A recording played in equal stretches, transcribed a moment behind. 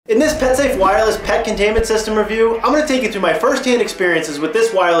In this PetSafe wireless pet containment system review, I'm going to take you through my first-hand experiences with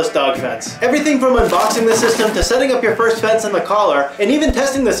this wireless dog fence. Everything from unboxing the system to setting up your first fence and the collar, and even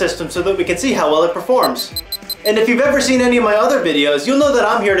testing the system so that we can see how well it performs. And if you've ever seen any of my other videos, you'll know that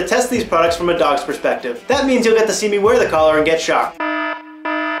I'm here to test these products from a dog's perspective. That means you'll get to see me wear the collar and get shocked.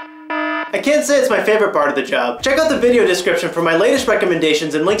 I can't say it's my favorite part of the job. Check out the video description for my latest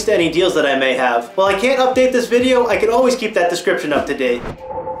recommendations and links to any deals that I may have. While I can't update this video, I can always keep that description up to date.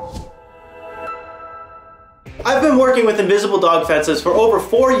 I've been working with invisible dog fences for over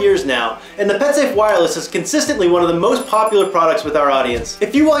 4 years now, and the PetSafe Wireless is consistently one of the most popular products with our audience.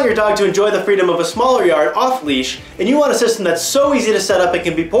 If you want your dog to enjoy the freedom of a smaller yard off-leash, and you want a system that's so easy to set up and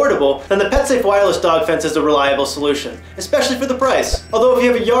can be portable, then the PetSafe Wireless dog fence is a reliable solution, especially for the price. Although if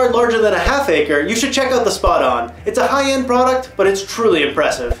you have a yard larger than a half acre, you should check out the Spot On. It's a high-end product, but it's truly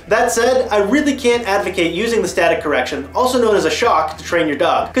impressive. That said, I really can't advocate using the static correction, also known as a shock, to train your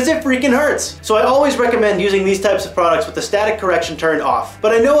dog, because it freaking hurts. So I always recommend using these types of products with the static correction turned off.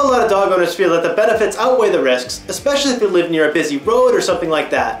 But I know a lot of dog owners feel that the benefits outweigh the risks, especially if you live near a busy road or something like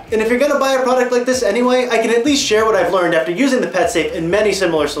that. And if you're gonna buy a product like this anyway, I can at least share what I've learned after using the PetSafe in many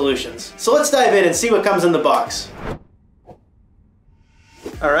similar solutions. So let's dive in and see what comes in the box.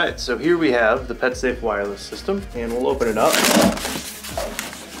 Alright, so here we have the PetSafe wireless system, and we'll open it up.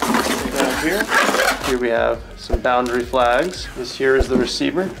 Here we have some boundary flags. This here is the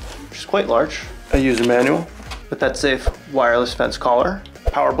receiver, which is quite large. A user manual, the PetSafe wireless fence collar,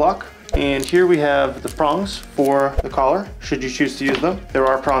 power block, and here we have the prongs for the collar, should you choose to use them. There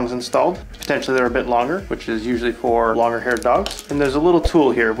are prongs installed. Potentially they're a bit longer, which is usually for longer haired dogs. And there's a little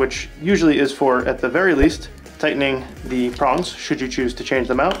tool here, which usually is for, at the very least, tightening the prongs, should you choose to change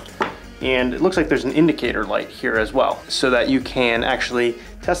them out. And it looks like there's an indicator light here as well, so that you can actually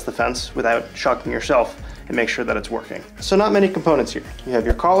test the fence without shocking yourself and make sure that it's working. So not many components here. You have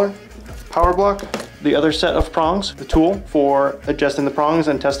your collar, power block, the other set of prongs, the tool for adjusting the prongs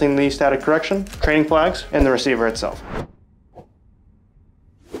and testing the static correction, training flags, and the receiver itself.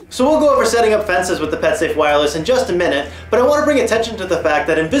 So we'll go over setting up fences with the PetSafe Wireless in just a minute, but I want to bring attention to the fact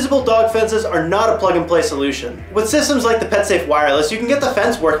that invisible dog fences are not a plug-and-play solution. With systems like the PetSafe Wireless, you can get the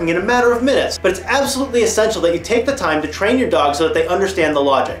fence working in a matter of minutes, but it's absolutely essential that you take the time to train your dog so that they understand the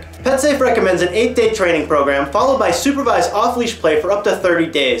logic. PetSafe recommends an 8-day training program followed by supervised off-leash play for up to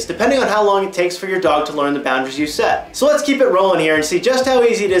 30 days, depending on how long it takes for your dog to learn the boundaries you set. So let's keep it rolling here and see just how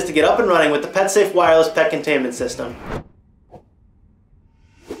easy it is to get up and running with the PetSafe Wireless pet containment system.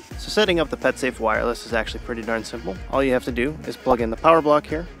 So setting up the PetSafe Wireless is actually pretty darn simple. All you have to do is plug in the power block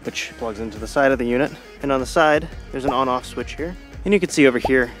here, which plugs into the side of the unit. And on the side, there's an on-off switch here. And you can see over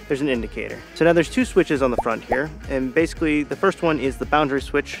here, there's an indicator. So now there's two switches on the front here. And basically the first one is the boundary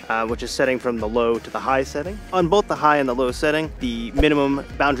switch, which is setting from the low to the high setting. On both the high and the low setting, the minimum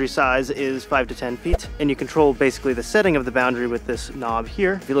boundary size is 5 to 10 feet. And you control basically the setting of the boundary with this knob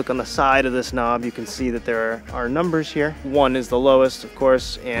here. If you look on the side of this knob, you can see that there are numbers here. 1 is the lowest, of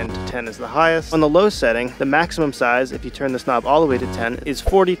course, and 10 is the highest. On the low setting, the maximum size, if you turn this knob all the way to 10, is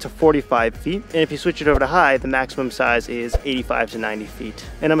 40 to 45 feet. And if you switch it over to high, the maximum size is 85 to 90 feet.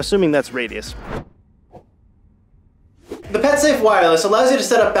 And I'm assuming that's radius. The PetSafe Wireless allows you to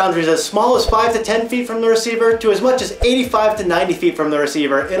set up boundaries as small as 5 to 10 feet from the receiver to as much as 85 to 90 feet from the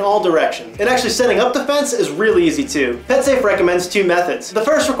receiver in all directions. And actually setting up the fence is really easy too. PetSafe recommends 2 methods. The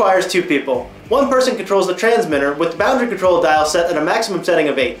first requires 2 people. One person controls the transmitter with the boundary control dial set at a maximum setting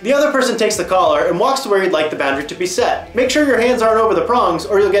of 8. The other person takes the collar and walks to where you'd like the boundary to be set. Make sure your hands aren't over the prongs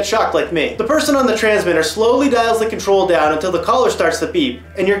or you'll get shocked like me. The person on the transmitter slowly dials the control down until the collar starts to beep,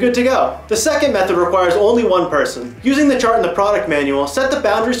 and you're good to go. The second method requires only one person. Using the chart in the product manual, set the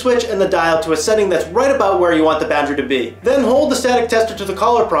boundary switch and the dial to a setting that's right about where you want the boundary to be. Then hold the static tester to the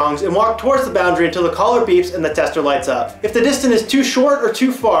collar prongs and walk towards the boundary until the collar beeps and the tester lights up. If the distance is too short or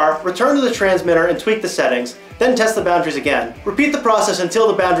too far, return to the transmitter and tweak the settings, then test the boundaries again. Repeat the process until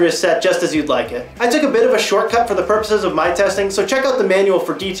the boundary is set just as you'd like it. I took a bit of a shortcut for the purposes of my testing, so check out the manual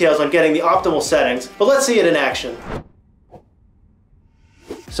for details on getting the optimal settings, but let's see it in action.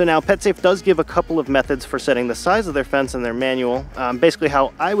 So now PetSafe does give a couple of methods for setting the size of their fence in their manual. Basically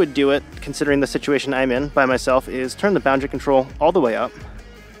how I would do it, considering the situation I'm in by myself, is turn the boundary control all the way up.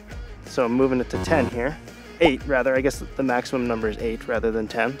 So I'm moving it to 10 here. 8 rather, I guess the maximum number is 8 rather than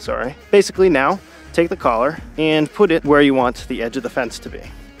 10, sorry. Basically now, take the collar and put it where you want the edge of the fence to be.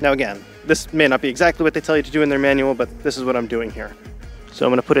 Now again, this may not be exactly what they tell you to do in their manual, but this is what I'm doing here. So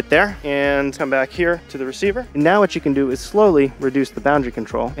I'm gonna put it there and come back here to the receiver. And now what you can do is slowly reduce the boundary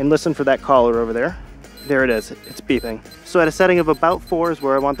control and listen for that collar over there. There it is, it's beeping. So at a setting of about 4 is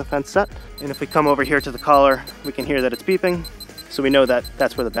where I want the fence set. And if we come over here to the collar, we can hear that it's beeping. so we know that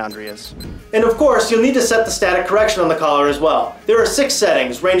that's where the boundary is. And of course, you'll need to set the static correction on the collar as well. There are 6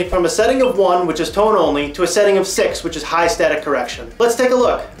 settings, ranging from a setting of 1, which is tone only, to a setting of 6, which is high static correction. Let's take a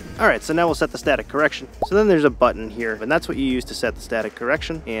look. Alright, so now we'll set the static correction. So then there's a button here, and that's what you use to set the static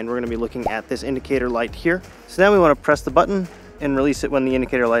correction. And we're going to be looking at this indicator light here. So now we want to press the button and release it when the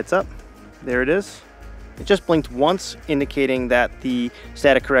indicator lights up. There it is. It just blinked once, indicating that the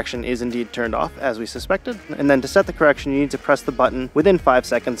static correction is indeed turned off, as we suspected. And then to set the correction, you need to press the button within 5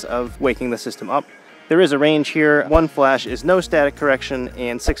 seconds of waking the system up. There is a range here. 1 flash is no static correction,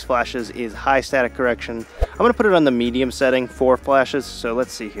 and 6 flashes is high static correction. I'm going to put it on the medium setting, 4 flashes, so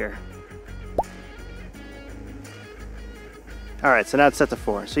let's see here. Alright, so now it's set to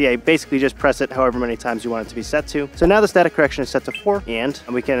 4. So yeah, you basically just press it however many times you want it to be set to. So now the static correction is set to 4, and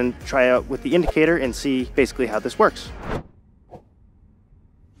we can try out with the indicator and see basically how this works.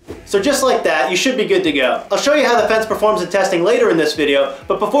 So just like that, you should be good to go. I'll show you how the fence performs in testing later in this video,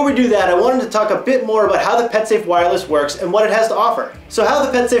 but before we do that, I wanted to talk a bit more about how the PetSafe Wireless works and what it has to offer. So how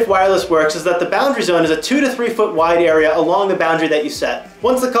the PetSafe Wireless works is that the boundary zone is a 2 to 3 foot wide area along the boundary that you set.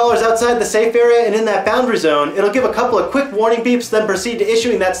 Once the collar is outside the safe area and in that boundary zone, it'll give a couple of quick warning beeps, then proceed to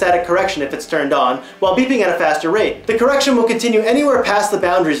issuing that static correction if it's turned on, while beeping at a faster rate. The correction will continue anywhere past the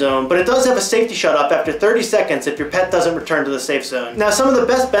boundary zone, but it does have a safety shut off after 30 seconds if your pet doesn't return to the safe zone. Now, some of the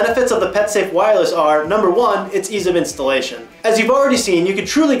best benefits of the PetSafe Wireless are, number 1, its ease of installation. As you've already seen, you can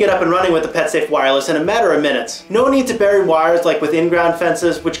truly get up and running with the PetSafe Wireless in a matter of minutes. No need to bury wires like with in-ground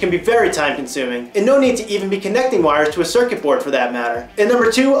fences, which can be very time consuming, and no need to even be connecting wires to a circuit board for that matter. And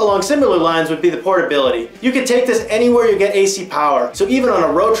number 2, along similar lines would be the portability. You can take this anywhere you get AC power, so even on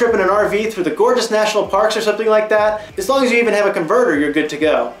a road trip in an RV through the gorgeous national parks or something like that, as long as you even have a converter, you're good to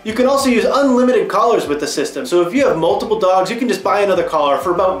go. You can also use unlimited collars with the system, so if you have multiple dogs, you can just buy another collar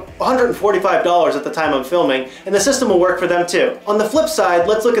for about $145 at the time I'm filming, and the system will work for them too. On the flip side,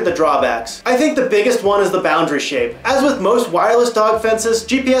 let's look at the drawbacks. I think the biggest one is the boundary shape. As with most wireless dog fences,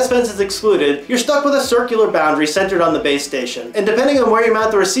 GPS fences excluded, you're stuck with a circular boundary centered on the base station. And depending on where you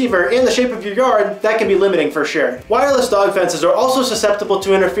mount the receiver and the shape of your yard, that can be limiting for sure. Wireless dog fences are also susceptible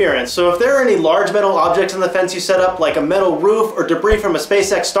to interference, so if there are any large metal objects in the fence you set up, like a metal roof or debris from a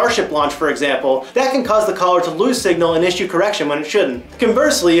SpaceX Starship launch for example, that can cause the collar to lose signal and issue correction when it shouldn't.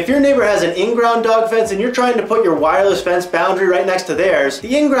 Conversely, if your neighbor has an in-ground dog fence and you're trying to put your wireless fence boundary right next to theirs,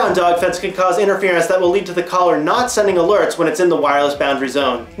 the in-ground dog fence can cause interference that will lead to the collar not sending alerts when it's in the wireless boundary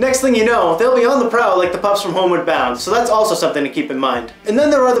zone. Next thing you know, they'll be on the prowl like the pups from Homeward Bound, so that's also something to keep in mind. And then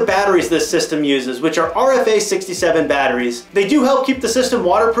there are the batteries this system uses, which are RFA67 batteries. They do help keep the system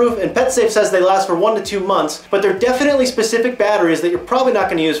waterproof, and PetSafe says they last for 1 to 2 months, but they're definitely specific batteries that you're probably not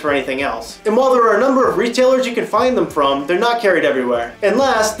going to use for anything else. And while there are a number of retailers you can find them from, they're not carried everywhere. And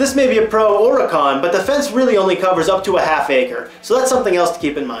last, this may be a pro or a con, but the fence really only covers up to a ½ acre, so that's something else to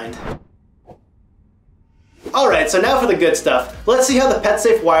keep in mind. Alright, so now for the good stuff. Let's see how the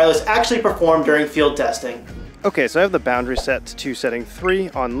PetSafe Wireless actually performed during field testing. Okay, so I have the boundary set to setting 3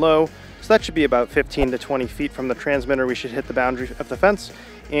 on low, so that should be about 15 to 20 feet from the transmitter. We should hit the boundary of the fence,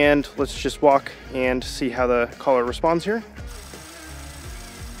 and let's just walk and see how the collar responds here.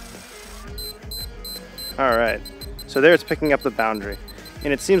 Alright, so there it's picking up the boundary,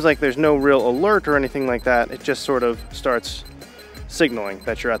 and it seems like there's no real alert or anything like that. It just sort of starts signaling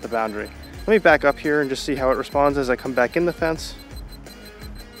that you're at the boundary. Let me back up here and just see how it responds as I come back in the fence.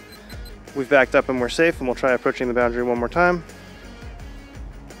 We've backed up and we're safe, and we'll try approaching the boundary one more time.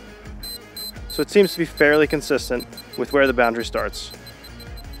 So it seems to be fairly consistent with where the boundary starts.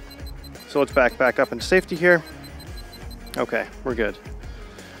 So let's back up into safety here. Okay, we're good.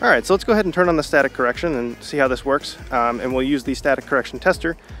 Alright, so let's go ahead and turn on the static correction and see how this works. And we'll use the static correction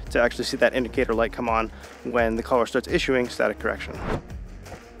tester to actually see that indicator light come on when the collar starts issuing static correction.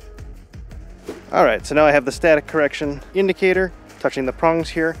 Alright, so now I have the static correction indicator touching the prongs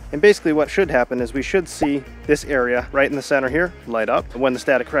here, and basically what should happen is we should see this area right in the center here light up when the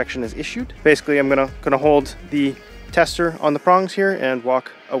static correction is issued. Basically I'm gonna hold the tester on the prongs here and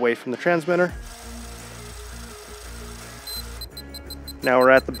walk away from the transmitter. Now we're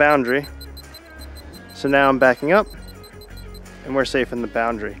at the boundary, so now I'm backing up and we're safe in the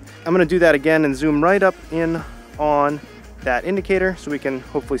boundary. I'm gonna do that again and zoom right up in on that indicator so we can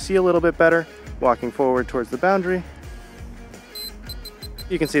hopefully see a little bit better. Walking forward towards the boundary.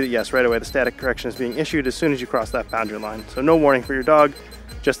 You can see that yes, right away the static correction is being issued as soon as you cross that boundary line. So no warning for your dog,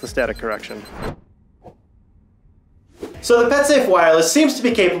 just the static correction. So the PetSafe wireless seems to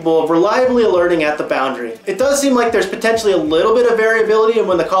be capable of reliably alerting at the boundary. It does seem like there's potentially a little bit of variability in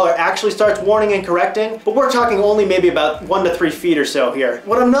when the collar actually starts warning and correcting, but we're talking only maybe about 1 to 3 feet or so here.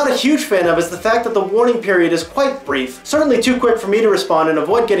 What I'm not a huge fan of is the fact that the warning period is quite brief, certainly too quick for me to respond and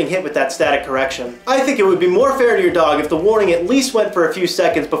avoid getting hit with that static correction. I think it would be more fair to your dog if the warning at least went for a few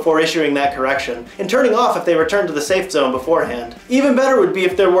seconds before issuing that correction, and turning off if they returned to the safe zone beforehand. Even better would be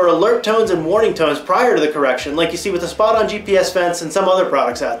if there were alert tones and warning tones prior to the correction, like you see with the spot-on GPS fence and some other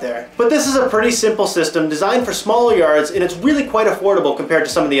products out there. But this is a pretty simple system designed for smaller yards, and it's really quite affordable compared to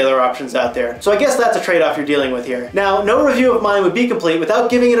some of the other options out there. So I guess that's a trade-off you're dealing with here. Now, no review of mine would be complete without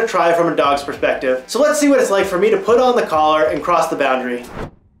giving it a try from a dog's perspective. So let's see what it's like for me to put on the collar and cross the boundary.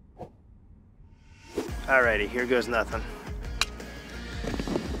 Alrighty, here goes nothing.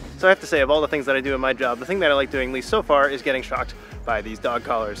 So I have to say, of all the things that I do in my job, the thing that I like doing, at least so far, is getting shocked by these dog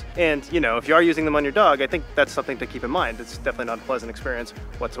collars. And, you know, if you are using them on your dog, I think that's something to keep in mind. It's definitely not a pleasant experience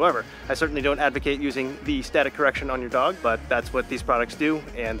whatsoever. I certainly don't advocate using the static correction on your dog, but that's what these products do,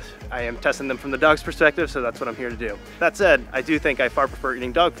 and I am testing them from the dog's perspective, so that's what I'm here to do. That said, I do think I far prefer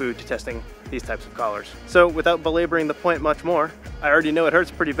eating dog food to testing these types of collars. So without belaboring the point much more, I already know it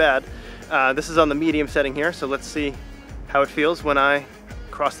hurts pretty bad. This is on the medium setting here, so let's see how it feels when I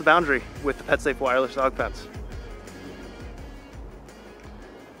cross the boundary with the PetSafe wireless dog fence.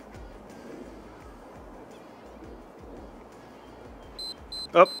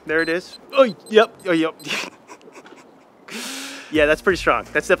 Oh, there it is. Oh, yep, oh, yep. Yeah, that's pretty strong.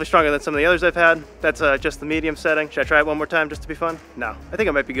 That's definitely stronger than some of the others I've had. That's just the medium setting. Should I try it one more time just to be fun? No, I think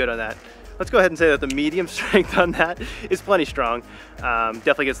I might be good on that. Let's go ahead and say that the medium strength on that is plenty strong.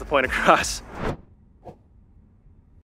 Definitely gets the point across.